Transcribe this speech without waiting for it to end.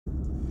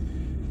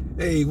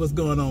Hey, what's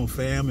going on,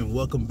 fam, and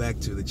welcome back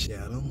to the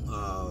channel.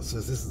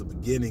 Since this is the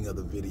beginning of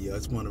the video, I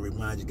just want to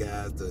remind you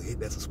guys to hit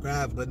that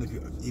subscribe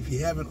button if you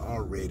haven't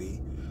already.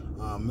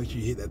 Make sure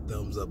you hit that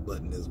thumbs up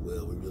button as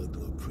well. We really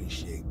do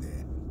appreciate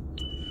that.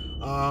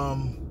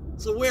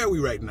 So where are we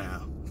right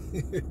now?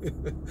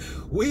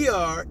 We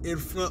are in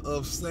front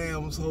of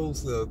Sam's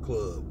Wholesale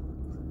Club.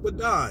 But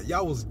Don,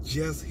 y'all was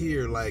just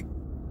here like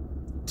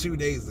 2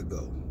 days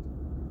ago.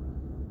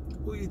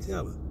 Who you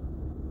telling?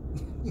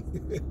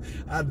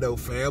 I know,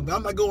 fam, but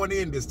I'm not going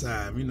in this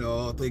time. You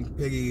know, I think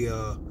Peggy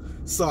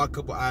saw a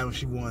couple items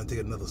she wanted to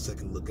take another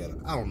second look at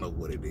them. I don't know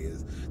what it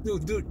is.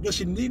 Dude, does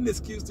she need an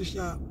excuse to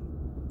shop?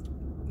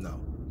 No.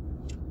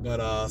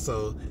 But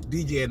so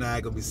DeeJay and I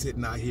are gonna be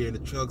sitting out here in the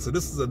truck. So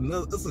this is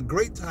a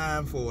great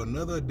time for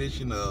another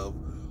edition of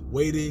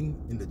Waiting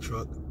in the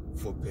Truck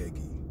for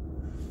Peggy.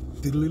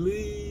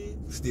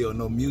 Still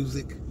no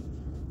music,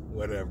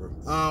 whatever.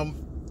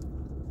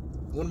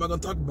 What am I gonna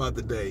talk about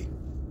today?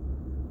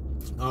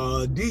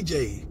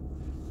 DeeJay,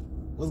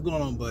 what's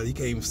going on, buddy? You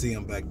can't even see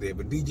him back there,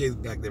 but DeeJay's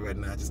back there right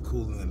now, just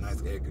cooling a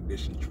nice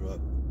air-conditioned truck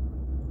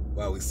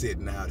while we're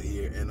sitting out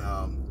here. And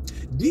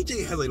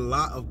DeeJay has a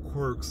lot of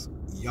quirks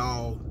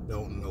y'all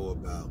don't know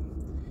about.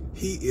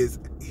 He is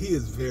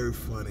very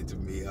funny to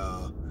me.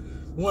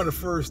 One of the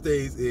first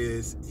days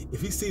is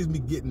if he sees me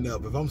getting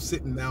up, if I'm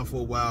sitting down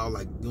for a while,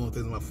 like doing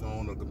things on my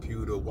phone or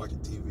computer, or watching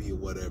TV or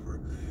whatever,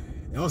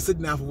 and I'm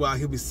sitting down for a while,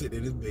 he'll be sitting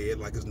in his bed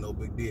like it's no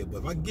big deal. But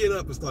if I get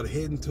up and start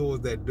heading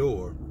towards that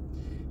door,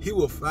 he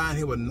will find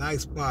him a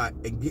nice spot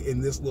and get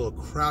in this little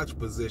crouch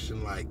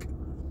position like,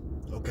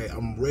 okay,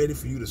 I'm ready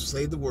for you to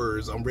say the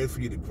words. I'm ready for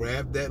you to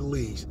grab that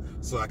leash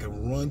so I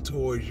can run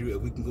towards you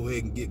and we can go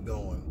ahead and get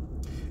going.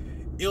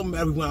 It don't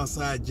matter if we went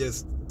outside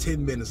just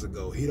 10 minutes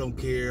ago. He don't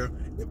care.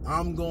 If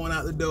I'm going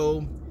out the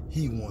door,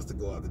 he wants to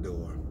go out the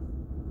door.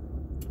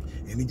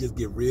 And he just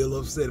get real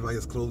upset if I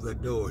just close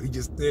that door. He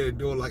just stare at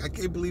the door like, I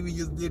can't believe he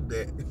just did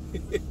that.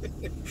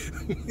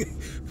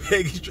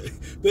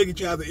 Peggy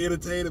tries to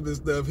entertain him and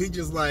stuff. He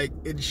just like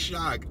in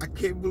shock. I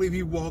can't believe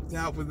he walked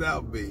out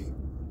without me.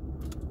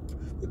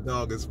 The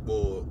dog is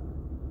spoiled.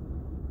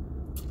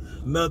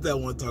 Another thing I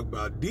want to talk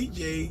about,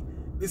 DeeJay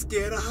is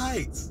scared of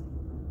heights.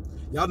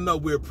 Y'all know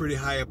we're pretty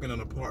high up in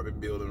an apartment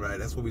building, right?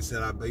 That's where we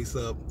set our base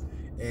up.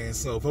 And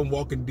so if I'm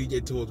walking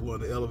DeeJay towards one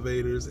of the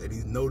elevators and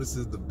he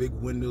notices the big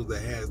windows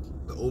that has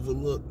the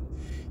overlook,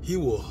 he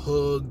will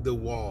hug the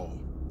wall.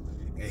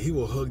 And he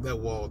will hug that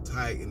wall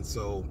tight. And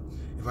so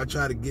if I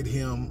try to get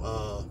him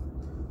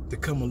to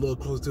come a little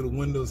closer to the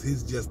windows,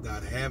 he's just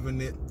not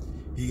having it.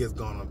 He is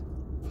gonna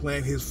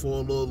plant his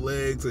 4 little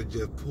legs and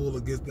just pull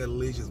against that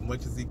leash as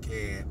much as he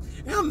can.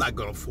 And I'm not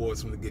gonna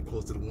force him to get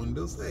close to the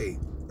windows. Hey,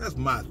 that's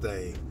my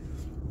thing.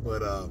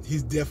 But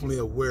he's definitely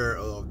aware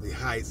of the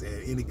heights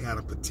and any kind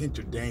of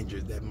potential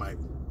dangers that might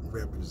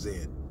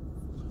represent.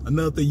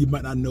 Another thing you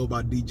might not know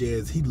about DeeJay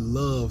is he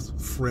loves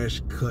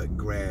fresh cut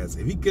grass.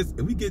 If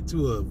we get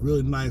to a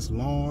really nice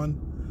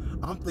lawn,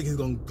 I'm thinking he's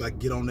gonna like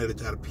get on there to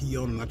try to pee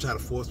on it and I try to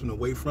force him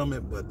away from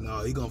it. But no,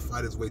 he's gonna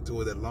fight his way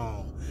toward that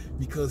lawn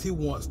because he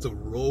wants to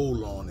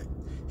roll on it.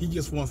 He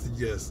just wants to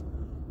just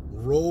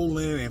roll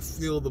in and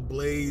feel the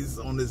blaze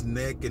on his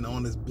neck and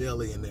on his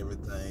belly and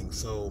everything.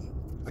 So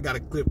I got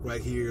a clip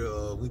right here.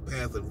 We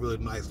passed a really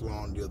nice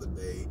lawn the other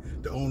day.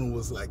 The owner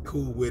was like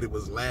cool with it,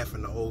 was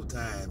laughing the whole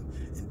time,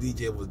 and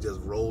DeeJay was just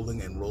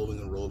rolling and rolling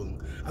and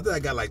rolling. I think I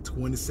got like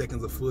 20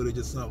 seconds of footage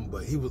or something,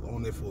 but he was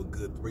on there for a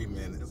good 3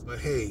 minutes. But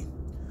hey,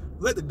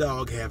 let the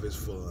dog have his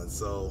fun.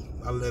 So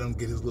I let him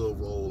get his little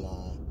roll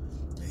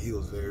on, and he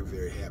was very,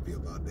 very happy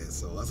about that.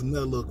 So that's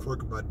another little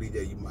quirk about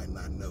DeeJay you might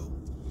not know.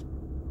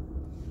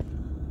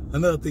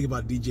 Another thing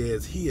about DeeJay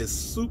is he is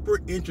super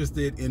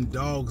interested in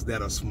dogs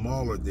that are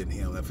smaller than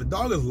him. If a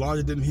dog is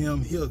larger than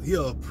him,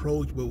 he'll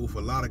approach, but with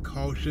a lot of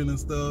caution and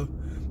stuff.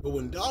 But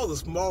when dogs are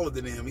smaller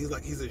than him,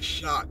 he's in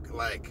shock.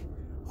 Like,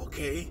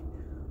 okay,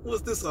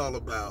 what's this all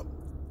about?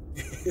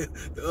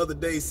 The other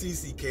day,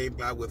 Cece came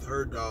by with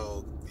her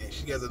dog, and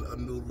she has a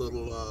new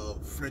little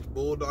French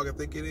bulldog, I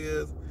think it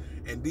is.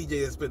 And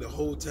DeeJay has spent the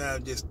whole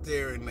time just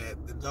staring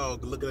at the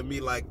dog, looking at me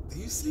like, do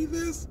you see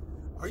this?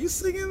 Are you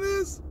singing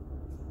this?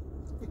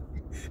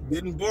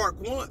 Didn't bark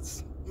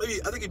once. Maybe,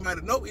 I think he might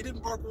have, nope, he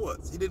didn't bark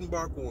once. He didn't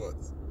bark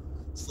once.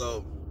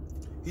 So,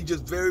 he's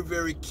just very,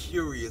 very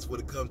curious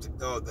when it comes to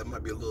dogs that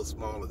might be a little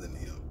smaller than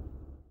him.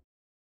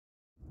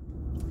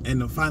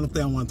 And the final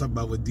thing I want to talk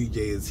about with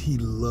DeeJay is he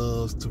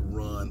loves to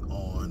run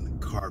on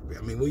carpet.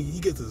 I mean, when he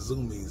gets to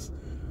zoomies,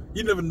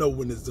 you never know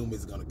when the zoomie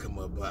is going to come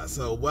up. But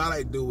so what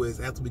I do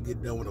is after we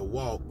get done with a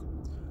walk,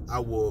 I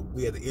will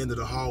be at the end of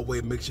the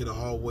hallway, make sure the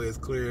hallway is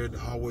clear, the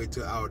hallway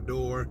to our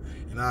door,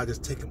 and I'll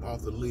just take him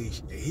off the leash,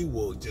 and he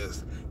will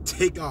just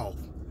take off,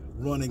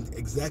 running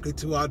exactly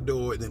to our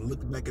door, and then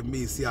look back at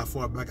me, see how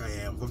far back I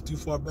am. If I'm too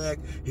far back,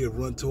 he'll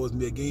run towards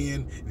me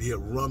again, and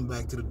he'll run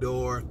back to the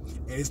door,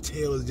 and his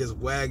tail is just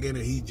wagging,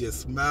 and he's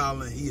just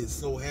smiling. He is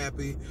so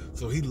happy.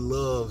 So he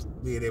loves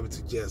being able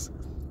to just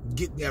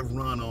get that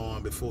run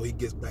on before he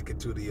gets back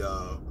into the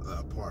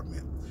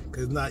apartment.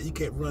 Because you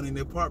can't run in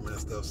the apartment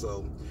and stuff,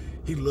 so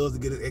He loves to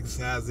get his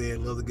exercise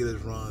in, loves to get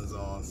his runs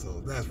on,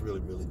 so that's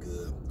really, really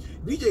good.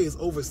 DeeJay is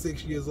over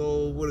 6 years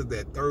old. What is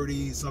that,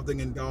 30-something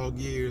in dog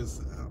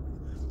years?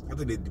 I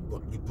think they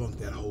debunked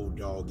that whole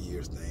dog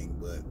years thing,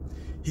 but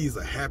he's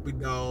a happy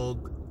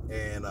dog,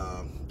 and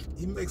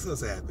he makes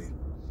us happy.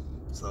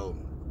 So,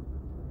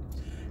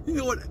 you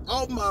know what?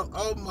 All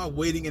my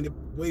waiting in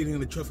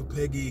the truck for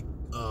Peggy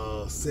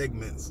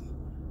segments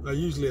are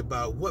usually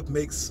about what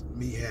makes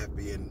me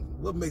happy and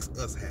what makes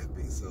us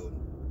happy. So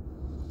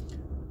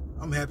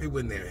I'm happy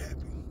when they're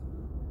happy,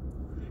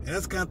 and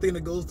that's the kind of thing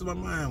that goes through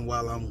my mind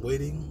while I'm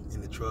waiting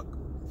in the truck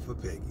for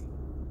Peggy.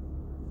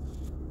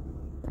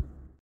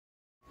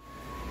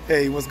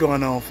 Hey, what's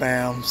going on,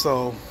 fam?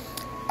 So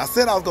I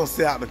said I was gonna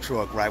sit out in the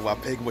truck right while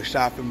Peggy was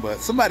shopping, but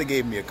somebody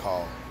gave me a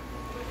call.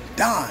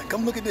 Don,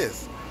 come look at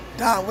this.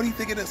 Don, what do you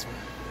think of this one?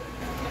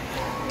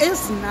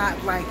 It's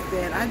not like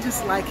that. I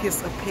just like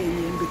his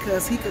opinion,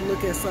 because he can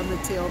look at something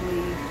and tell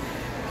me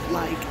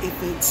like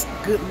if it's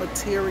good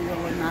material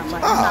or not.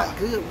 Like, I'm not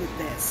good with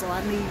that, so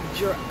I need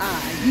your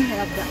eye. You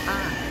have the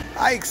eye.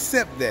 I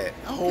accept that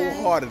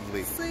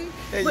wholeheartedly. See?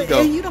 There you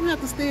go. And you don't have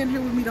to stand here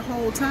with me the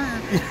whole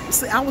time.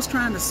 See, I was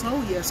trying to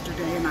sew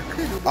yesterday and I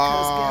couldn't,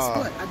 because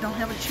guess what? I don't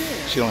have a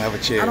chair. She don't have a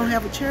chair. I don't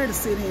have a chair to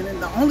sit in,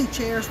 and the only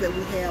chairs that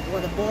we have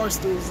are the bar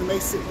stools, and they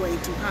sit way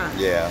too high.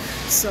 Yeah.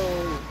 So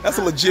that's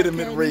a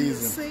legitimate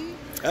reason. See?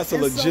 That's a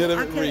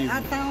legitimate reason.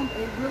 I found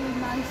a really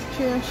nice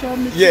chair. Show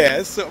me.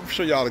 Yeah, I'm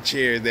sure y'all the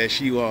chair that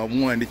she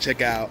wanted to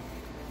check out.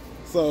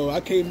 So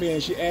I came in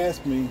and she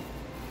asked me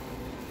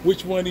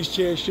which one of these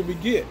chairs should we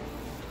get.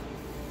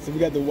 So we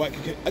got the white.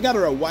 I got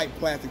her a white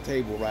plastic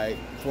table, right,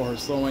 for her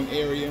sewing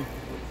area.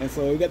 And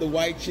so we got the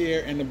white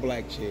chair and the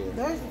black chair.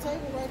 There's the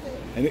table right there.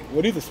 And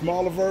well, these are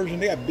smaller version.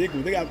 They got big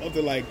ones. They got up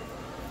to like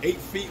 8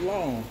 feet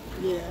long.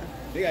 Yeah.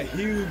 They got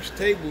huge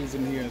tables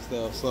in here and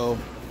stuff. So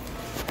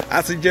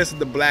I suggested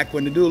the black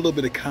one to do a little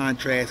bit of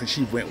contrast, and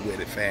she went with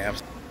it, fam.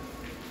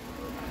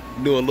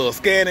 Do a little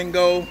scan and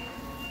go,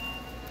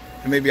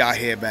 and maybe I'll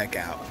head back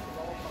out.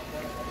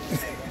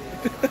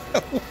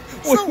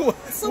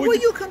 So were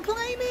you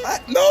complaining?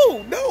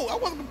 No, I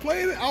wasn't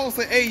complaining. I was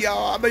saying, hey,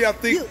 y'all, I know y'all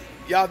think,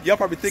 y'all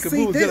probably thinking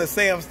we was in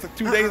Sam's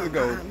 2 days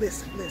ago.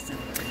 Listen.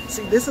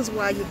 See, this is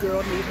why your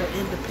girl need her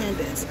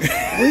independence.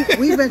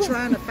 We've been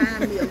trying to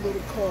find me a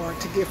little car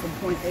to get from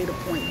point A to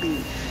point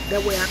B.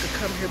 That way I could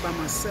come here by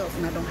myself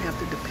and I don't have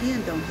to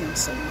depend on him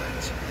so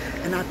much.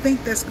 And I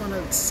think that's going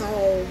to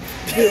solve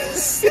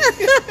this.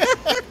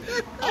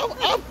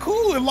 I'm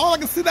cool. As long as I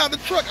can sit out in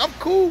the truck, I'm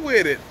cool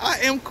with it. I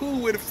am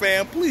cool with it,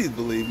 fam. Please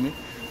believe me.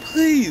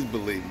 Please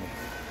believe me.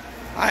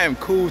 I am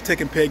cool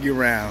taking Peggy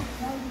around.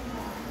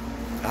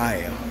 I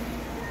am.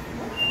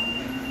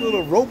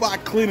 Little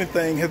robot cleaning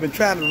thing has been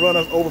trying to run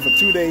us over for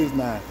 2 days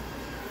now.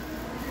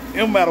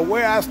 No matter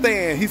where I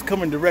stand, he's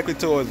coming directly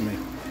towards me.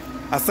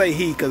 I say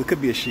he because it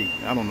could be a she.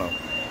 I don't know.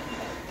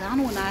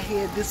 Donna and I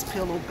had this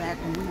pillow back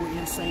when we were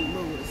in St.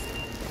 Louis.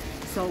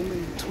 It's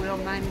only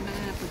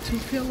 $12.99 for 2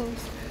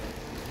 pillows.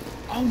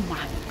 Oh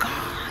my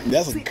God.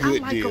 That's a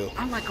good deal.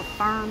 I like a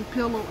firm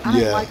pillow. I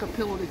don't like a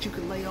pillow that you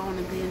can lay on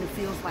and then it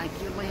feels like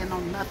you're laying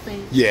on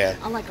nothing. Yeah.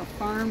 I like a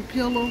firm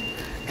pillow,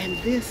 and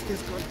this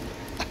is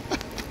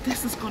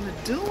gonna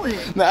do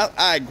it. No,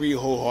 I agree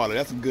wholeheartedly.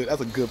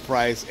 That's a good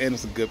price, and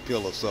it's a good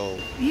pillow. So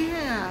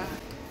yeah.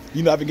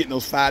 You know, I've been getting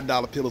those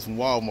 $5 pillows from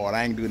Walmart.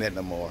 I ain't doing that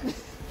no more.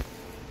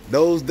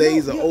 Those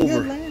days are over.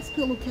 Your last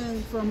pillow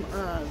came from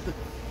the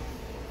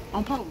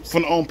On Post.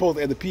 From the On Post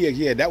at the PX,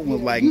 yeah, that one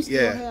was like, you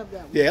still have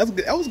that one. Yeah,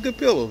 that was a good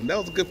pillow. That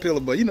was a good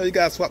pillow, but you know, you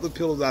gotta swap the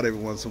pillows out every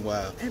once in a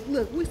while. And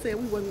look, we said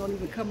we wasn't gonna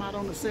even come out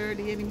on a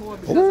Saturday anymore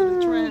because of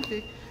the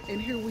traffic,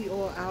 and here we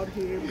are out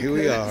here. Here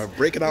we are,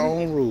 breaking our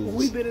own rules.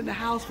 We've been in the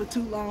house for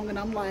too long, and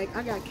I'm like,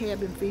 I got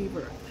cabin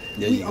fever.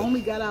 Yeah, we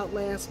only got out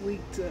last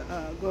week to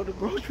go to the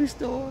grocery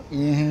store,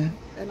 and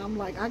I'm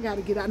like, I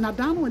gotta get out. Now,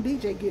 Donald and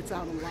DeeJay gets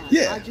out a lot.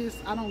 Yeah.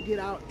 I don't get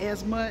out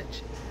as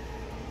much.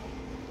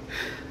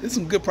 There's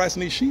some good price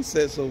on these sheet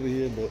sets over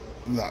here, but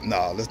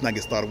no, let's not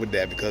get started with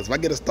that, because if I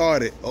get her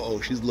started,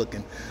 she's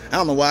looking. I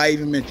don't know why I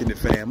even mentioned it,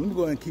 fam. Let me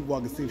go ahead and keep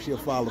walking, see if she'll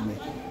follow me.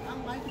 I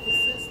like the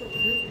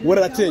system. What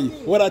did I tell you?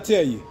 What did I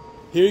tell you?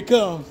 Here he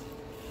comes.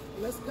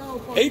 Let's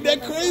go. Ain't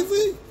that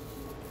crazy?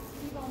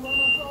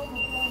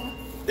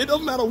 It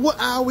don't matter what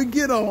aisle we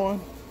get on,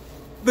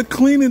 the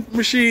cleaning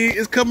machine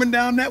is coming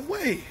down that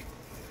way.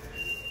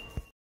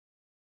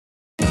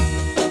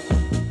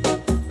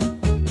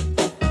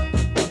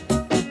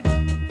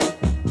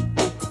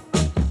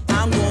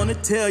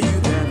 Tell you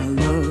that I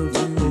love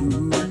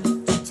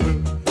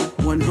you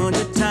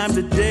 100 times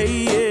a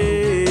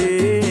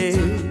day.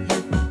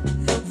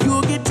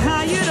 You'll get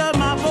tired of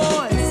my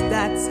voice,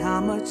 that's how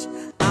much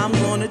I'm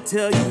gonna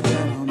tell you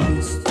that I'll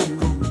miss you.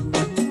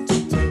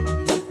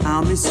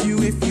 I'll miss you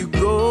if you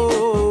go.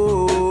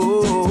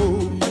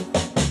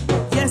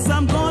 Yes,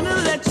 I'm gonna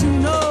let you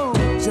know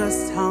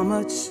just how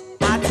much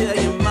I tell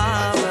your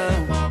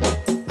mama,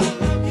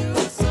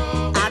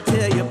 I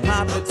tell your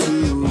papa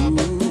too.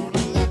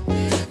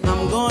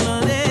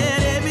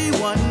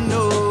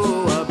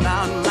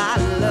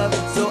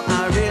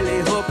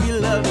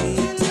 Love me.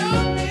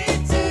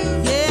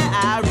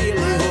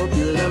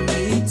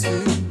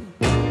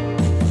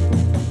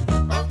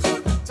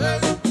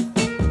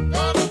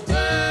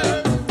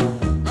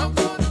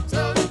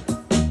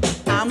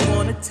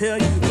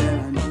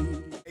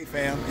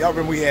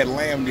 remember we had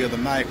lamb the other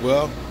night.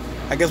 Well,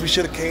 I guess we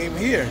should have came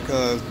here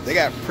because they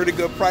got pretty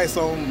good price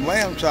on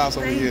lamb chops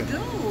over here. They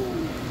do.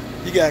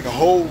 You got like a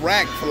whole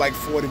rack for like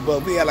 40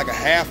 bucks. We had like a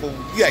half of,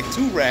 you got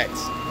 2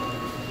 racks.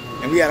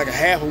 And we had like a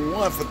half of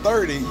one for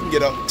 30. You can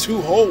get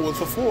 2 whole ones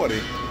for 40.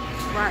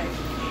 Right.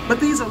 But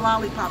these are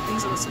lollipop.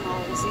 These are the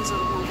smalls. These are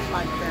the ones we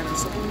like better.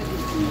 So we're gonna get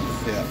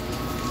these.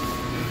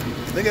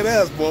 Yeah. Look at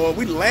us, boy.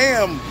 We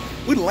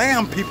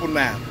lamb people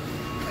now.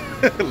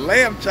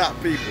 Lamb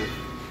chop people.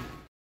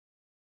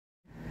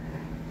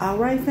 All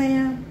right,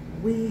 fam.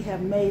 We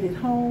have made it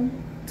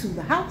home to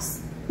the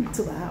house.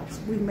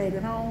 We made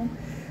it home.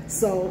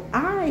 So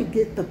I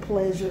get the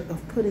pleasure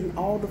of putting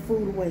all the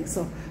food away.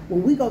 So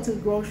when we go to the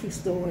grocery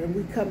store and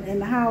we come in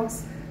the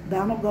house,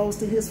 Donald goes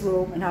to his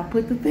room and I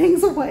put the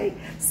things away.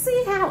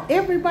 See how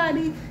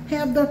everybody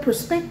have their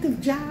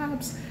prospective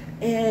jobs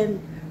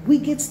and we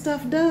get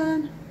stuff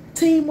done?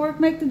 Teamwork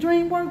make the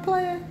dream work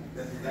plan.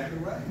 That's exactly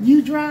right.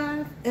 You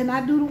drive and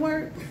I do the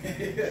work.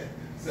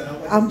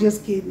 So I'm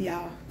just kidding,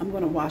 y'all. I'm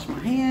gonna wash my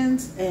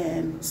hands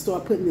and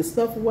start putting this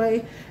stuff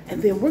away.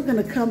 And then we're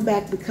gonna come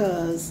back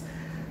because,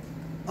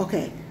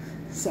 okay,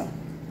 so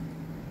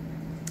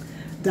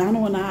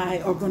Donald and I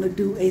are going to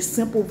do a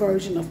simple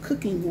version of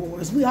Cooking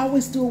Wars. We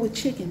always do it with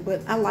chicken,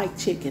 but I like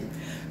chicken.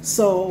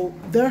 So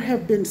there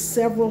have been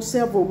several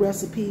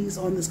recipes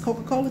on this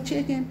Coca-Cola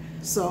chicken.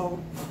 So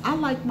I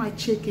like my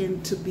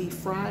chicken to be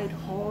fried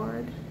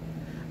hard.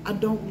 I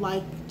don't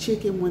like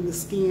chicken when the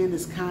skin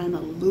is kind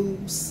of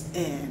loose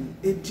and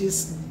it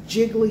just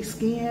jiggly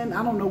skin.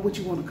 I don't know what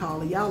you want to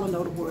call it. Y'all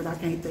know the word. I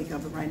can't think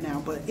of it right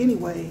now. But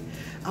anyway,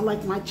 I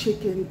like my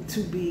chicken to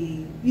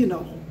be, you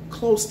know,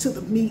 close to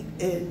the meat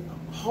and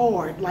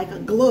hard like a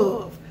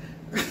glove.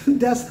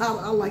 That's how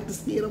I like the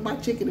skin of my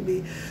chicken to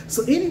be.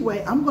 So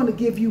anyway, I'm going to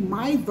give you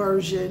my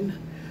version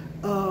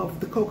of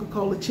the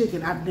Coca-Cola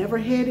chicken. I've never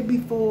had it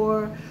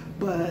before,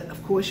 but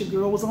of course your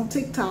girl was on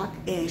TikTok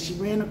and she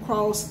ran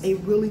across a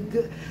really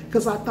good,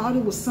 because I thought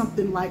it was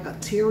something like a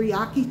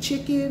teriyaki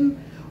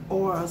chicken,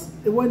 or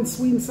it wasn't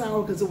sweet and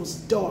sour because it was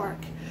dark.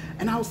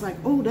 And I was like,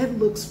 oh, that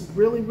looks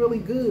really, really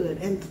good.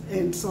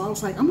 And so I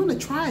was like, I'm gonna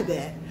try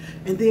that.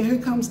 And then here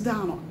comes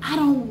Donald. I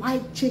don't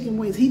like chicken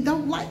wings. He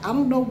don't like, I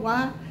don't know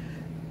why,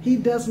 he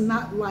does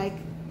not like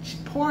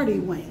party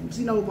wings.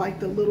 You know, like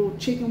the little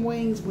chicken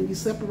wings when you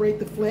separate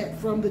the flat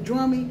from the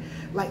drummy.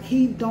 Like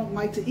he don't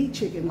like to eat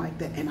chicken like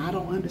that. And I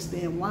don't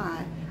understand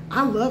why.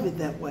 I love it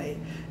that way.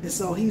 And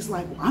so he's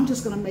like, well, I'm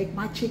just gonna make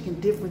my chicken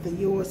different than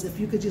yours. If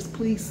you could just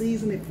please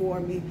season it for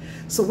me.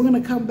 So we're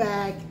gonna come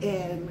back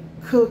and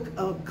cook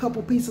a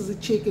couple pieces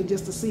of chicken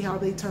just to see how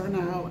they turn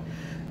out.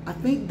 I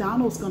think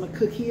Donald's gonna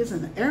cook his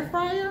in the air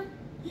fryer.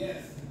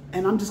 Yes.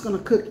 And I'm just gonna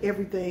cook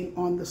everything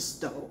on the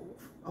stove.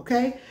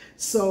 Okay?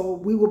 So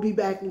we will be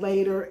back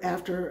later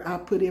after I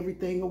put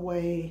everything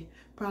away.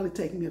 Probably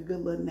take me a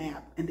good little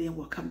nap and then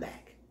we'll come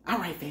back. All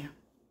right, fam.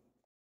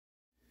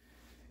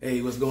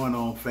 Hey, what's going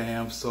on,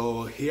 fam?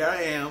 So here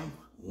I am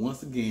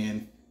once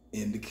again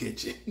in the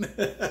kitchen.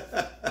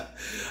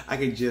 I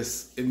can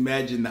just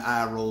imagine the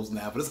eye rolls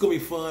now, but it's gonna be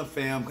fun,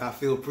 fam. I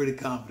feel pretty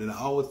confident. I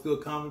always feel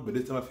confident, but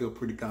this time I feel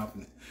pretty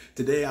confident.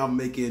 Today I'm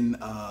making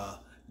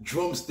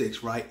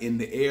drumsticks, right, in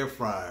the air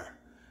fryer.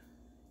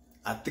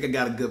 I think I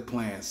got a good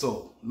plan.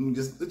 So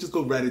let's just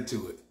go right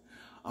into it.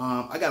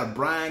 I got a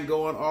brine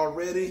going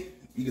already.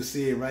 You can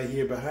see it right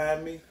here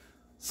behind me.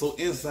 So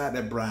inside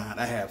that brine,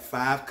 I have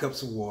 5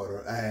 cups of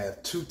water. I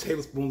have 2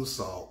 tablespoons of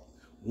salt,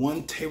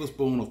 1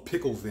 tablespoon of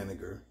pickle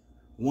vinegar,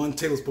 1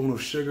 tablespoon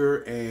of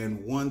sugar,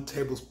 and 1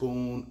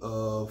 tablespoon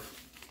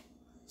of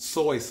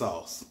soy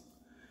sauce.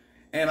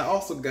 And I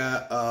also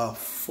got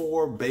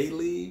 4 bay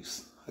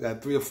leaves. I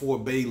got 3 or 4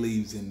 bay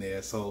leaves in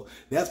there. So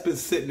that's been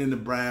sitting in the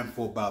brine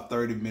for about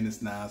 30 minutes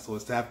now. So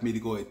it's time for me to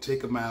go ahead and take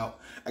them out.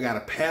 I got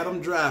to pat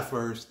them dry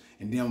first,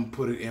 and then I'm gonna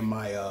put it in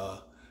my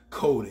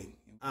coating.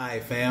 All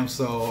right, fam,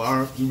 so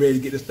are you ready to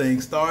get this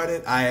thing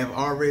started? I have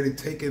already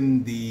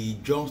taken the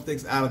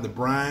drumsticks out of the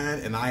brine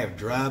and I have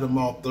dried them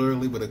off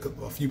thoroughly with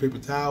a few paper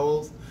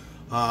towels.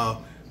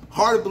 Hard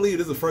to believe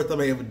this is the first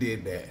time I ever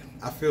did that.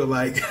 I feel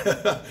like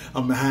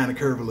I'm behind the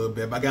curve a little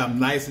bit, but I got them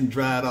nice and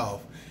dried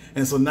off.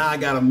 And so now I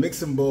got a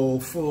mixing bowl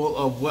full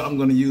of what I'm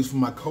gonna use for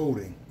my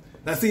coating.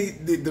 Now see,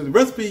 the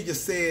recipe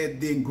just said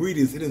the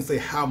ingredients, it didn't say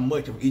how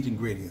much of each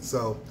ingredient.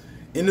 So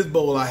in this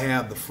bowl, I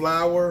have the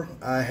flour,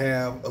 I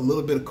have a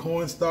little bit of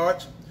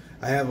cornstarch,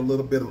 I have a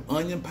little bit of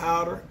onion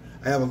powder,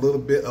 I have a little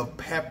bit of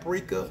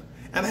paprika,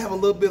 and I have a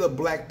little bit of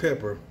black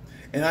pepper.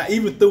 And I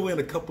even threw in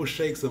a couple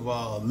shakes of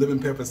lemon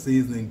pepper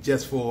seasoning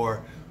just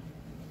for,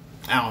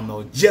 I don't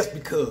know, just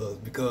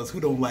because who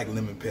don't like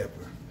lemon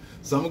pepper?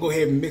 So I'm gonna go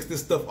ahead and mix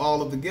this stuff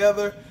all up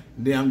together.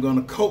 And then I'm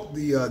gonna coat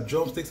the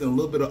drumsticks in a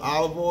little bit of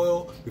olive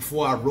oil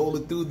before I roll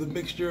it through the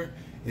mixture.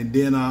 And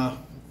then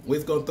we're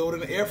just gonna throw it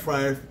in the air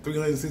fryer,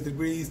 360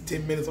 degrees,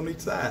 10 minutes on each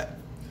side.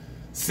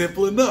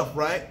 Simple enough,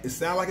 right? It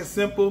sounds like it's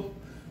simple,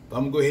 but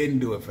I'm gonna go ahead and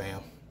do it,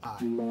 fam. All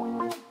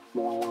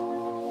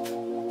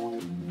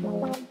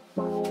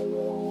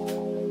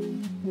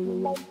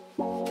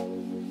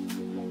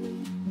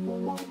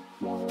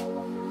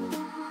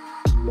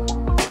right.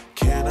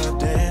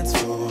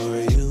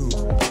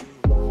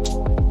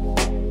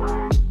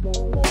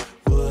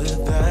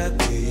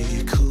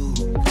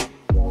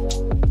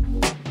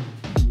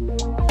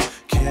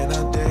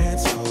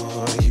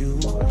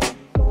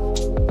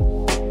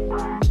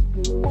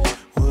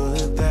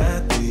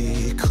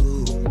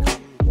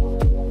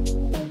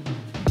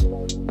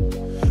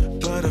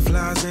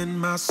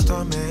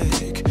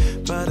 stomach,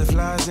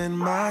 butterflies in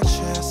my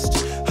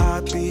chest,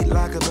 heartbeat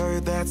like a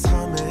bird that's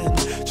humming.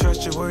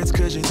 Trust your words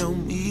cause you know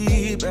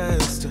me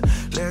best.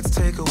 Let's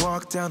take a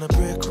walk down a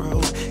brick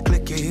road,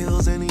 click your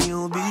heels and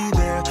you'll be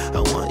there. I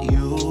want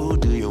you,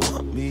 do you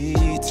want me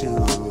to?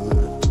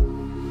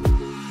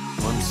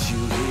 Once you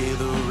hear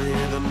the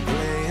rhythm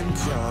playing,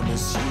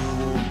 promise you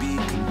won't be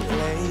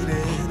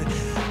complaining.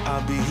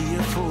 I'll be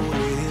here for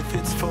it if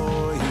it's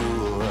for you.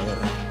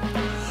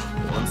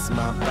 Once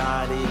my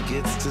body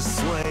gets to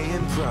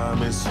swaying,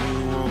 promise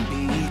you won't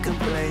be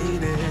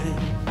complaining.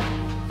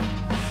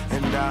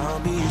 And I'll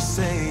be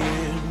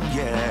saying,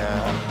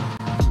 yeah,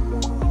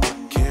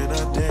 can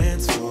I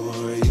dance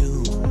for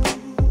you?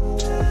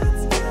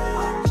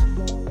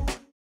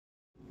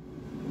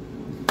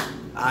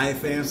 Alright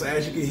fam, so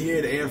as you can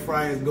hear, the air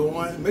fryer is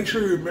going. Make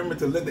sure you remember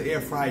to let the air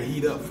fryer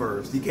heat up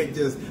first. You can't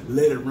just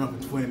let it run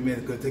for 20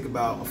 minutes because it take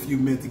about a few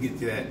minutes to get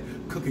to that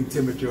cooking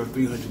temperature of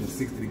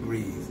 360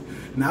 degrees.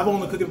 Now I'm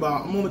only cooking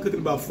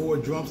about 4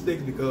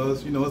 drumsticks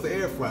because, you know, it's an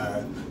air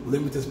fryer,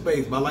 limited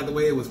space. But I like the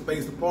way it was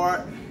spaced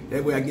apart.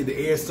 That way I get the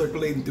air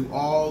circulating through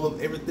all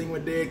of everything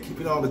right there,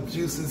 keeping all the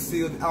juices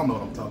sealed. I don't know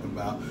what I'm talking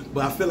about,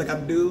 but I feel like I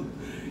do.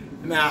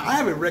 Now, I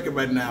have a record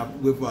right now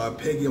with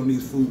Peggy on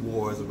these food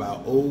wars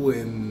about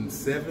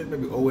 0-7,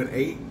 maybe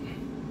 0-8.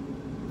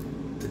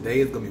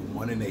 Today is going to be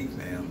 1-8,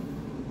 fam.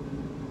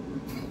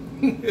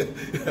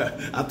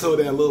 I told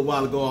her a little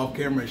while ago off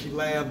camera and she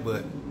laughed,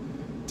 but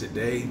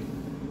today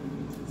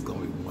it's going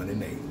to be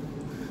 1-8.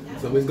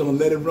 So we're going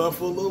to let it run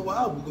for a little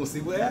while. We're going to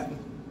see what happens.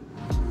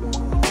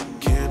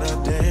 Can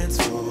I dance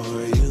for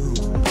you?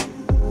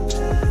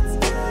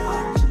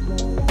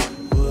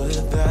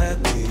 Would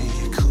that be?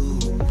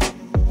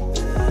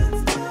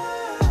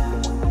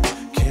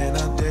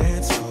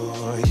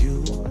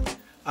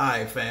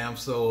 Alright fam,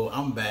 so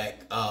I'm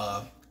back,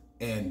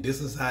 and this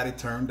is how they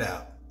turned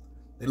out.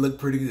 They look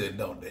pretty good,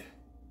 don't they?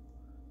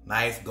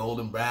 Nice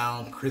golden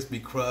brown, crispy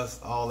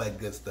crust, all that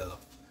good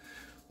stuff.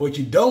 What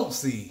you don't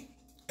see,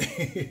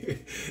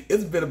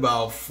 it's been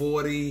about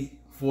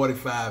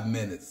 40-45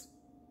 minutes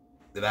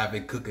that I've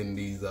been cooking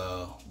these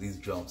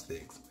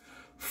drumsticks.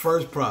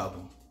 First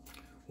problem,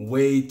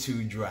 way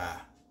too dry,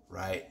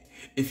 right?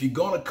 If you're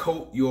gonna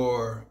coat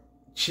your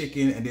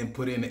chicken and then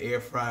put it in the air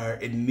fryer,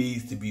 it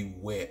needs to be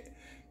wet.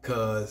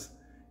 Cause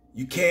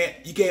you can't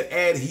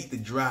add heat to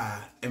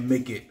dry and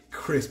make it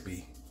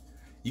crispy.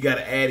 You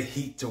gotta add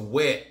heat to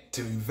wet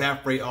to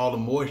evaporate all the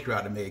moisture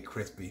out to make it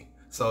crispy.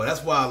 So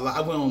that's why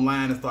I went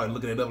online and started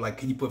looking it up. Like,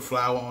 can you put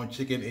flour on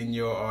chicken in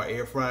your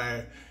air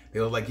fryer? They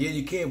was like, yeah,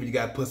 you can, but you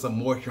gotta put some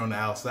moisture on the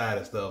outside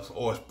and stuff,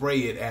 or spray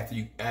it as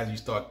you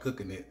start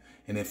cooking it,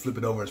 and then flip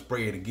it over and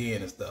spray it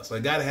again and stuff. So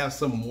it gotta have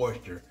some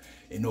moisture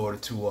in order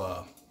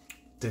to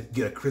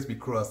get a crispy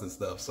crust and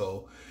stuff.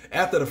 So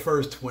after the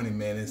first 20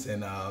 minutes,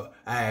 and I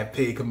had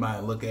Peg come out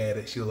and look at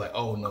it, she was like,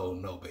 oh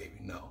no,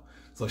 baby, no.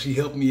 So she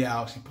helped me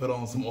out. She put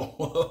on some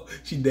oil.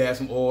 She dabbed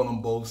some oil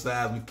on both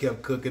sides. We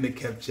kept cooking it,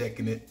 kept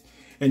checking it.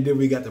 And then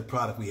we got the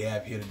product we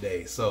have here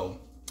today. So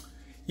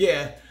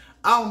yeah,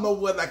 I don't know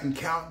whether I can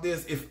count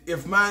this.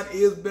 If mine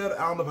is better,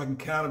 I don't know if I can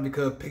count it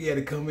because Peggy had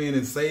to come in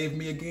and save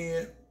me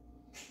again.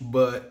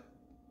 But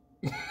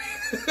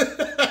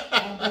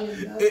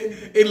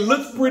it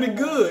looks pretty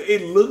good.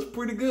 It looks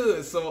pretty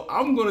good. So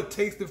I'm gonna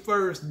taste it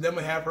first. Then I'm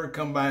gonna have her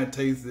come by and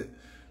taste it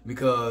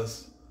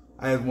because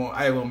I want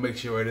to make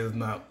sure it's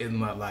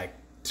not like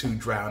too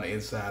dry on the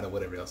inside or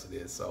whatever else it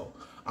is. So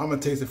I'm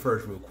gonna taste it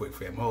first real quick,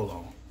 fam. Hold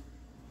on.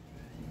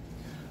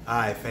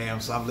 Alright fam,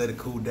 so I've let it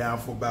cool down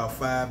for about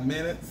 5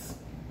 minutes.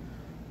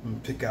 I'm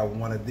gonna pick out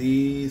one of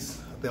these.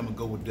 I think I'm gonna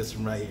go with this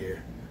one right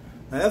here.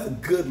 Now that's a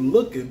good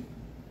looking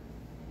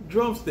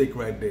drumstick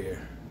right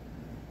there.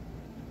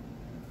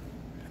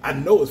 I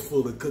know it's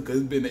full of cooker.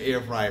 It's been in the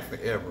air fryer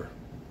forever.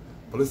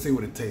 But let's see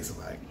what it tastes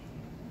like.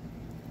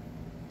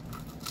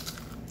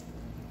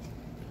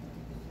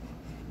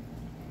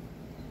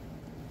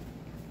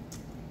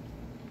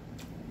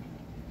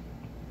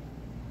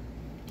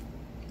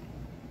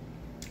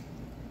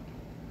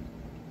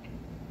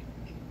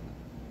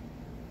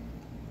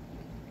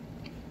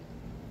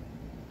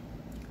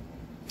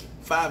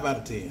 Five out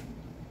of 10.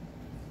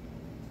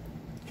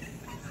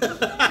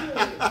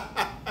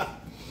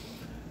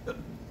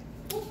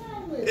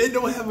 It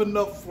don't have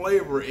enough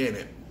flavor in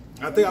it.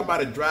 I think I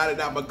might have dried it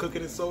out by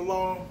cooking it so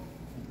long.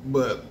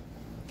 But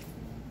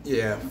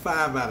yeah,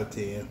 5 out of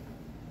 10.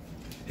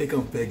 Here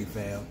comes Peggy,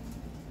 fam.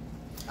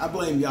 I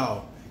blame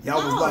y'all.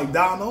 Y'all was like,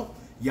 Donald,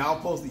 y'all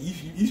supposed to,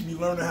 you should be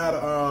learning how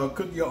to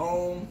cook your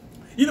own.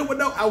 You know what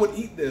though? I would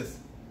eat this.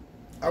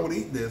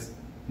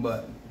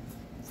 But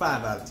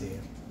 5 out of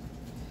 10.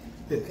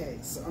 Okay,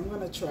 so I'm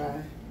gonna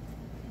try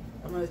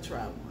one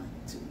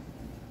too.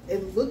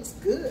 It looks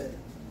good.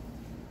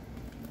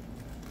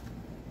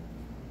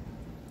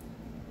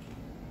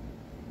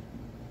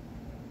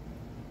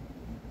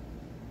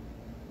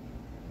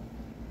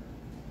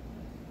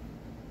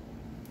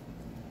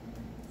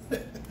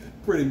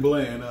 Pretty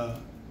bland,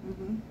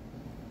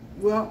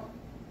 Well,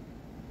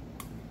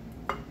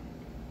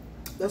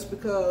 that's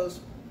because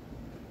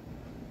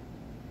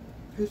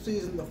you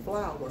season the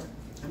flour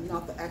and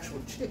not the actual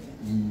chicken.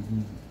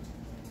 Mm-hmm.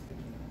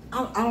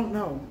 I don't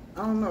know.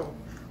 I don't know.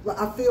 But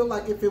I feel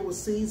like if it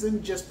was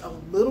seasoned just a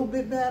little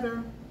bit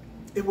better,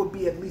 it would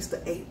be at least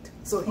an 8.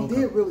 So he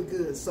did really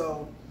good.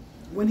 So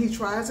when he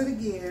tries it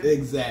again,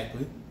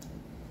 exactly.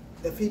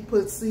 If he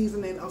puts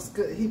seasoning,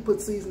 he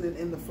puts seasoning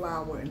in the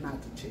flour and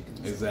not the chicken.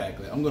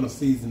 Exactly. I'm gonna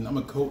season. I'm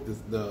gonna coat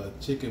the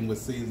chicken with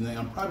seasoning.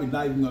 I'm probably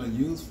not even gonna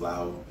use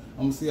flour.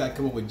 I'm gonna see I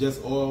come up with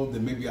just oil.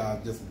 Then maybe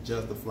I'll just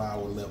adjust the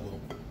flour level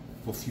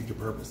for future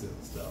purposes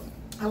and stuff.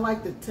 I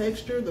like the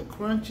texture, the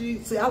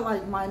crunchy. See, I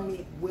like my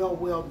meat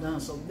well done.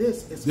 So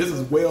this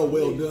is well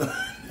done.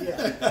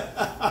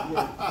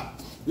 Yeah.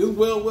 It's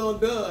well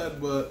done,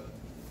 but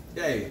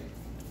hey,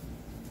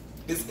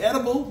 it's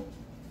edible.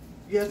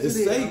 Yes,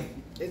 it's safe.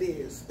 It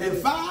is. And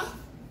 5?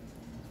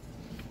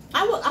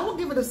 I will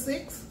give it a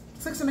 6,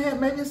 6.5,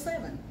 maybe a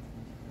 7.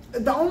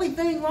 The only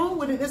thing wrong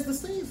with it is the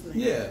seasoning.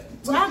 Yeah.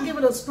 So I'll give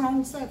it a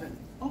strong 7.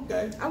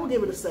 Okay. I would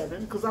give it a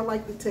 7 because I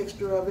like the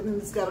texture of it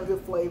and it's got a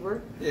good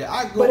flavor. Yeah,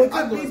 I go. But it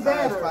could I go be as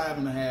high as better.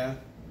 5.5.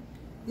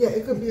 Yeah,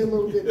 it could be a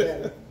little bit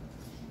better.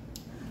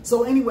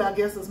 So anyway, I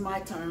guess it's my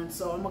turn.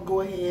 So I'm gonna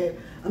go ahead.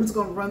 I'm just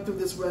gonna run through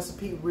this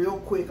recipe real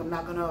quick. I'm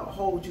not gonna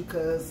hold you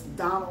because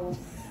Donald,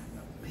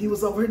 he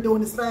was over here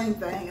doing the same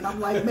thing, and I'm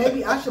like,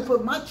 maybe I should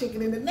put my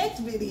chicken in the next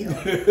video.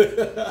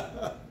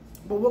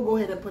 But we'll go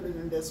ahead and put it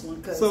in this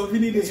one. So if you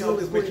need this help,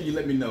 just make sure you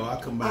let me know.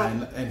 I'll come by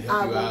and help you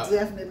out. I will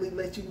definitely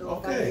let you know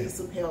if I need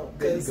some help.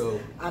 There you go.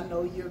 I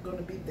know you're going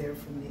to be there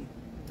for me.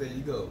 There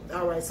you go.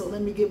 All right, so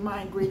let me get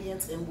my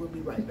ingredients and we'll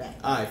be right back.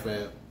 All right,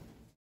 fam.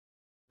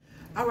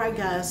 All right,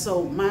 guys,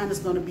 so mine is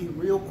going to be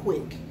real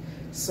quick.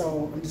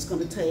 So I'm just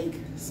going to take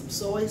some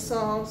soy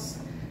sauce.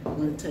 I'm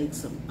going to take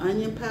some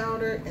onion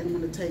powder, and I'm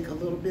going to take a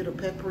little bit of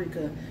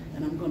paprika,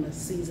 and I'm going to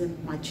season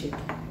my chicken,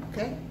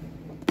 okay?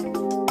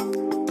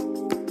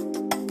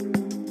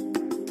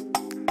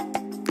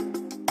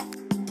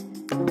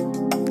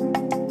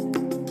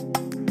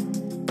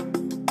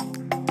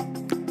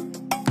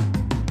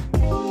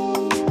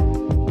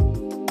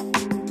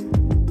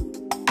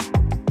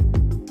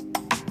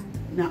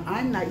 Now,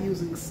 I'm not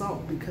using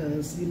salt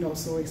because, you know,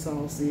 soy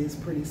sauce is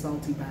pretty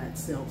salty by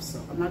itself, so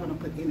I'm not going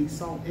to put any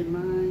salt in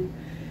mine.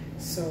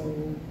 So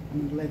I'm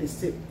going to let it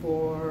sit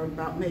for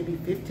about maybe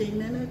 15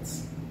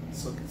 minutes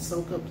so it can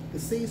soak up the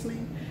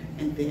seasoning,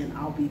 and then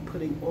I'll be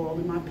putting oil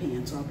in my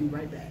pan, so I'll be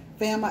right back.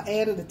 Fam, I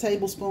added a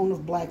tablespoon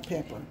of black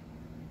pepper,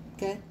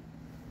 okay?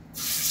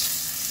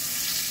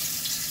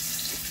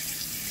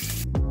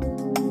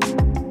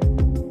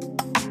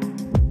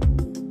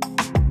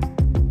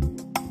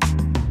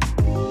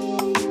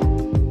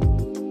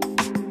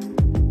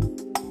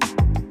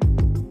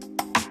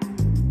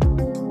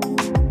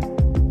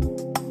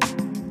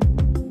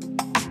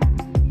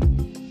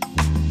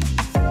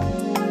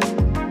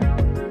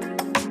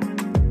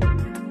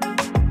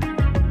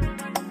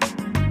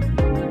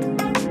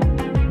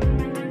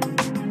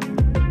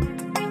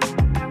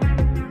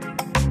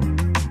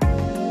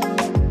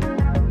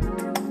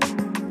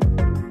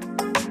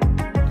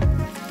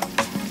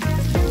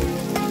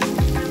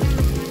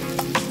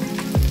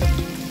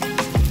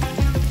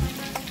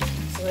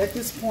 At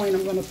this point,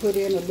 I'm going to put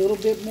in a little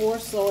bit more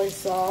soy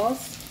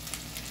sauce.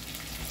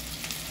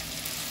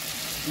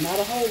 Not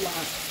a whole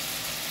lot.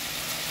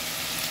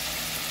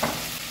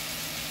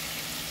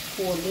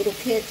 Pour a little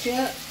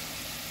ketchup.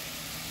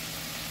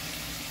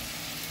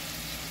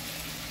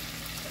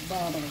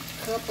 About a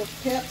cup of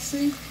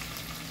Pepsi.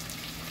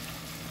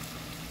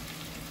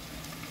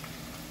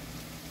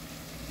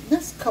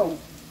 That's Coke.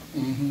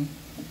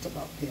 That's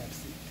about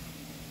Pepsi.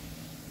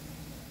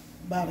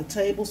 About a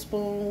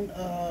tablespoon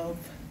of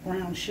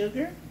brown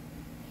sugar.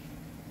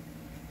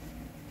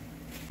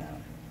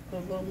 Put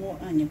a little more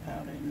onion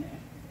powder in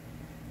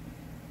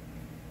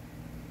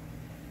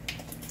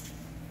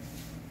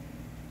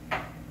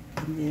there.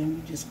 And then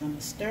we're just going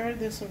to stir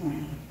this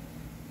around.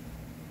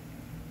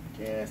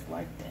 Just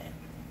like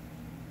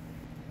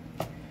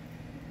that.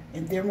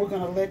 And then we're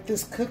going to let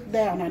this cook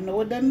down. I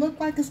know it doesn't look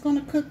like it's going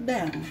to cook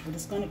down, but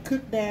it's going to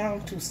cook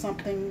down to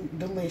something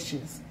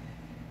delicious.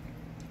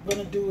 What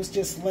we're going to do is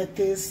just let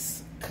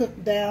this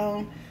cook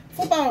down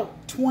for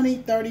about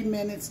 20-30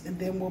 minutes, and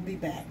then we'll be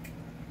back.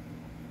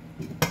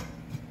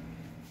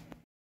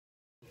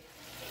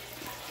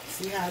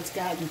 See how it's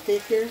gotten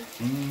thicker?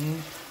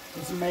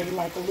 It's made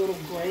like a little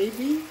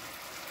gravy.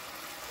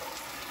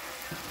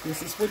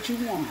 This is what you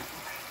want.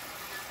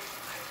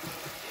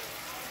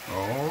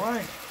 All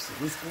right. So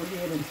let's go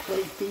ahead and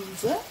plate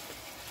these up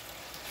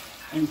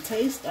and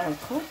taste our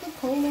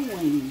Coca-Cola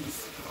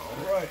wings.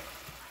 All right.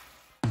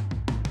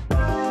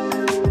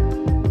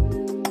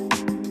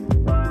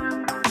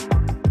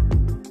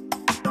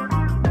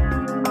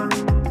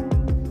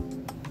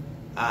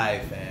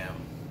 Alright, fam.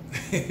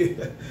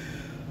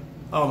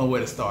 I don't know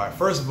where to start.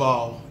 First of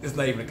all, it's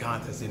not even a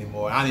contest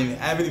anymore. I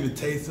haven't even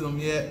tasted them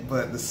yet,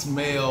 but the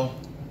smell,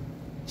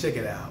 check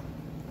it out.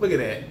 Look at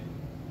that.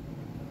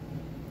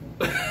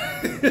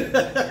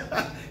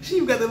 She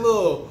even got the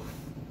little,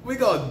 we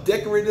call it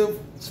decorative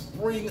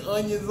spring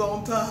onions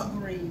on top.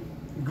 Green.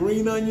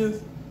 Green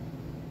onions.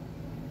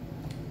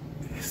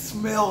 It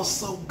smells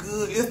so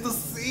good. It's the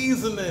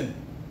seasoning.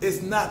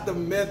 It's not the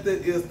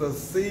method, it's the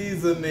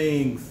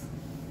seasonings.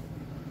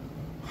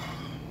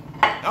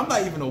 I'm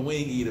not even a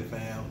wing eater,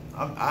 fam.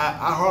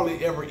 I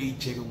hardly ever eat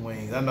chicken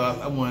wings. I know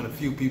I'm one of the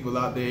few people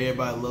out there.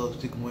 Everybody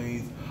loves chicken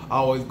wings. I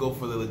always go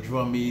for the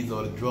drummies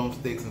or the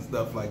drumsticks and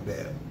stuff like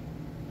that.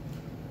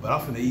 But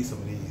I'm finna eat some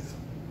of these.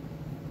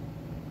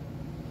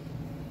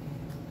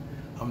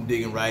 I'm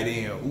digging right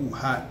in. Ooh,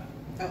 hot.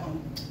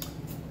 Uh-oh.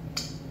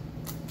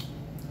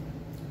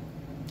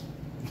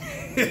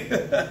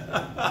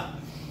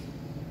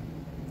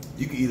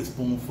 You can eat a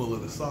spoonful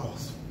of the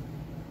sauce.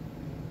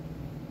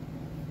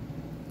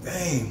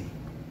 Dang.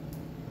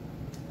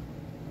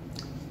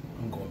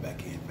 I'm going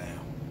back in, fam.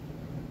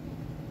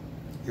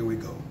 Here we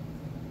go.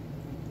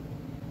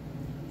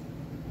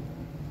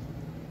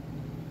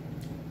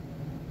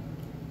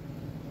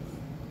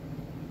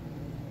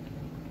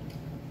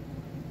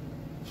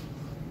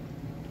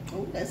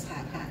 Oh, that's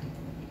hot.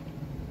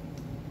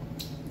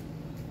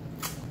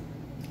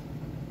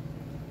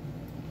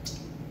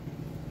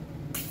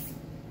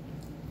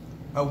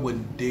 I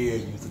wouldn't dare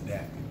use a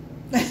napkin.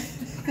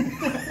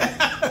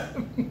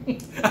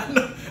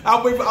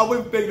 I wait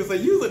for Peggy to say,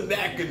 use a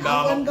napkin, dog.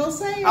 I wasn't gonna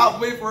say it. I'll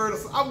wait for her to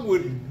say, I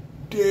wouldn't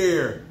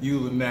dare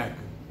use a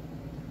napkin.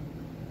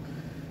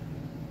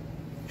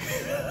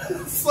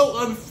 So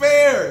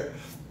unfair.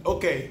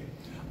 Okay,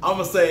 I'm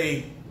gonna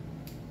say,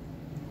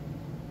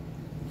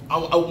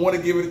 I want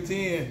to give it a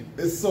 10.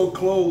 It's so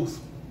close.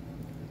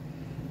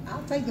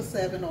 I'll take a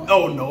 7 on it.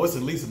 Oh no, it's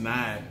at least a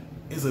 9.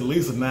 It's at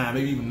least a 9,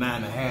 maybe even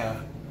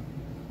 9.5.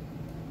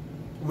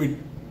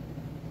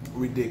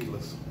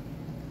 Ridiculous.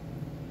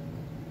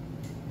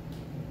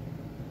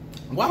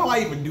 Why do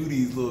I even do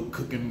these little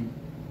cooking?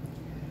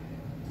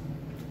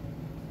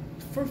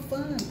 For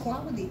fun,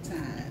 quality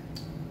time.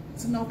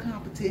 It's no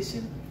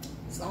competition.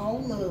 It's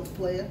all love,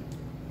 player.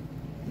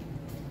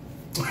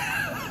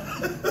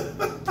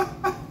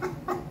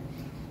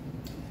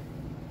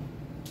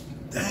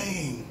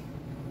 Dang.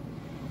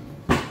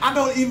 I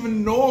don't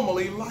even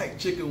normally like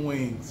chicken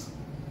wings.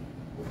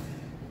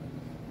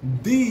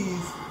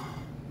 These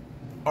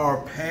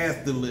are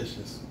past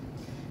delicious.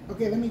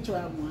 Okay, let me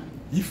try one.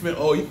 You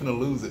finna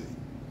lose it.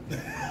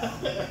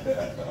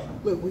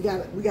 Look, we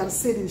gotta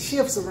sit in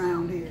shifts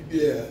around here.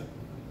 Yeah.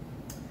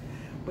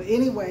 But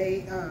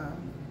anyway,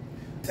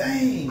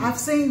 dang. I've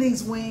seen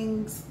these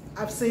wings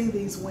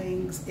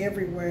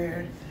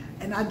everywhere,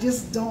 and I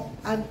just don't.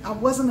 I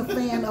wasn't a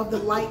fan of the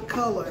light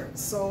color,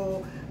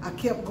 so I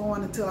kept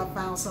going until I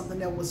found something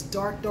that was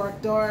dark,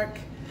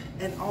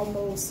 and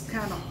almost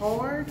kind of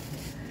hard.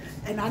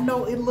 And I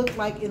know it looked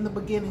like in the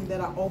beginning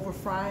that I over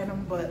fried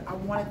them, but I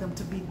wanted them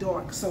to be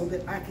dark so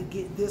that I could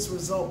get this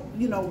result,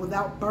 you know,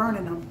 without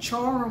burning them.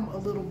 Char them a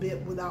little bit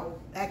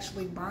without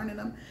actually burning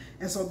them.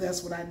 And so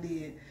that's what I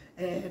did.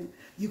 And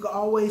you can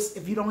always,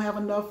 if you don't have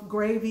enough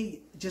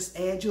gravy, just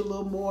add you a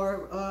little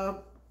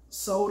more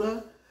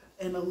soda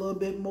and a little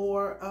bit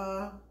more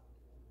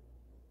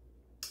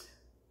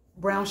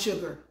brown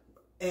sugar.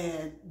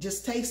 And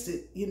just taste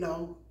it, you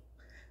know,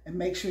 and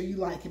make sure you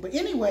like it. But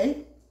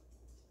anyway,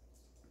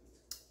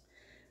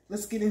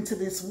 let's get into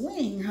this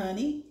wing,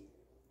 honey.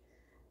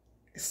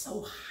 It's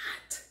so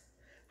hot.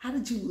 How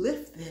did you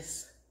lift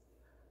this?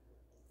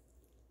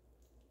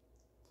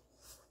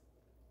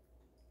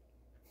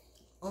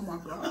 Oh my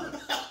God.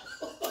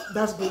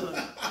 That's good.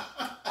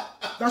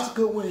 That's a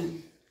good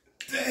wing.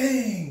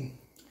 Dang.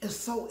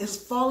 It's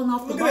falling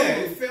off the bowl. Look at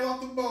that, it fell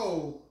off the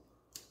bowl.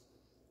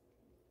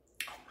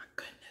 Oh my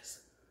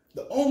goodness.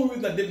 The only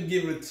reason I didn't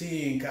give it a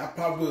 10, 'cause I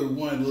probably would have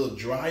wanted a little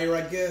drier,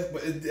 I guess.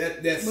 But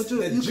that juice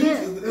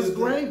is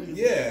gravy.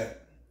 Yeah.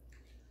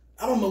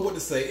 I don't know what to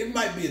say. It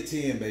might be a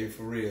 10, baby,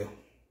 for real.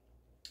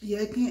 Yeah,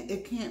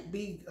 it can't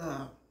be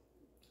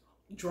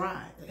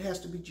dry. It has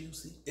to be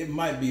juicy. It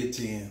might be a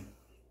 10.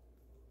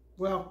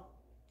 Well,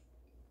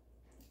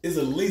 it's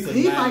at least a 9.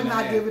 He might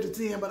not give it a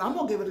 10, but I'm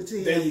gonna give it a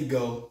 10. There you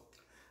go.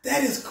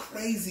 That is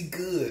crazy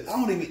good. I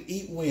don't even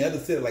eat wings. I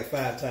just said it like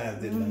 5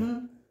 times,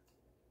 didn't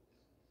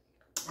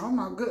I? Oh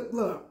my good,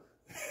 look.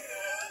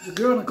 The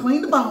girl done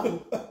cleaned the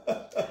bone.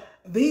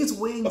 These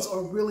wings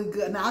are really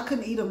good. Now I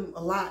couldn't eat them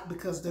a lot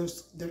because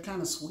they're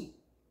kind of sweet.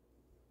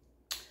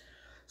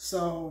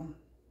 So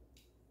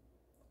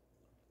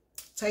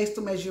taste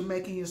them as you're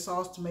making your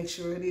sauce to make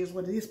sure it is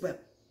what it is.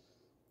 But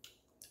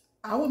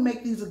I would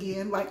make these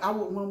again. Like I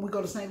would when we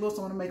go to St. Louis.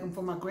 I want to make them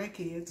for my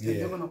grandkids. Yeah,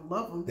 they're gonna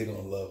love them. They're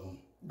gonna love them.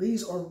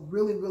 These are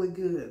really, really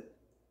good.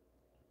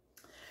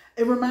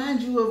 It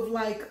reminds you of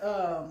like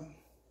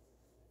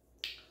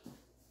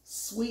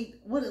sweet,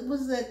 what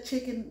is that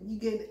chicken you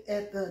get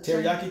at the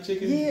teriyaki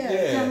chicken? Yeah,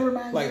 it kind of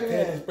reminds like me of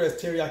Panda that.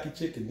 Express teriyaki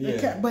chicken.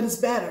 Yeah, But it's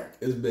better.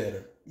 It's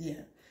better.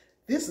 Yeah,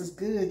 this is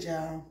good,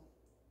 y'all.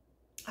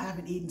 I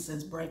haven't eaten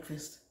since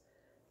breakfast.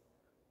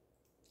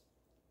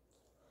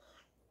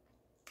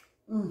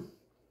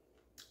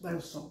 That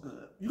was so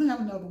good. You can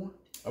have another one.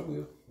 I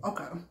will.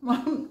 Okay.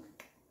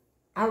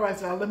 All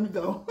right, y'all. Let me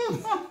go.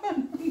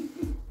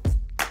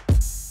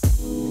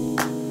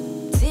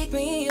 Take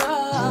me in your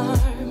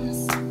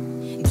arms.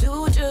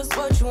 Do just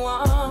what you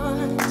want.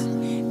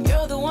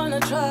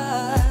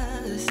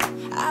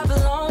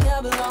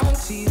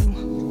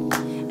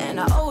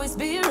 always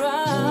be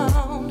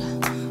around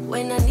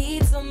when I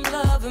need some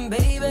loving,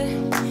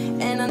 baby.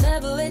 And I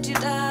never let you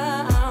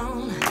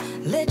down,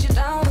 let you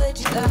down, let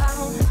you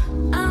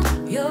down.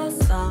 I'm your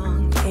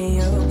song and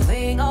you're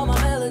playing all my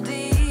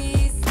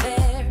melodies.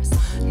 There's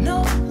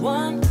no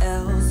one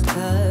else,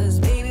 'cause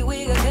baby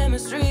we got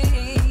chemistry.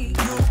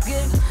 You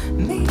give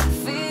me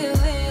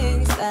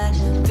feelings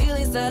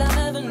that I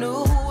never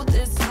knew.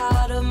 This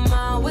heart of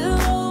mine will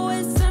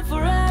always and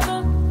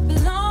forever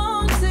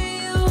belong to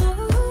you.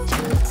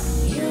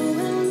 You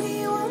and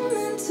me were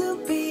meant to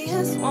be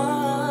as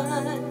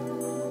one.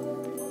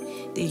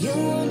 The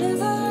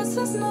universe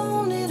has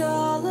known it.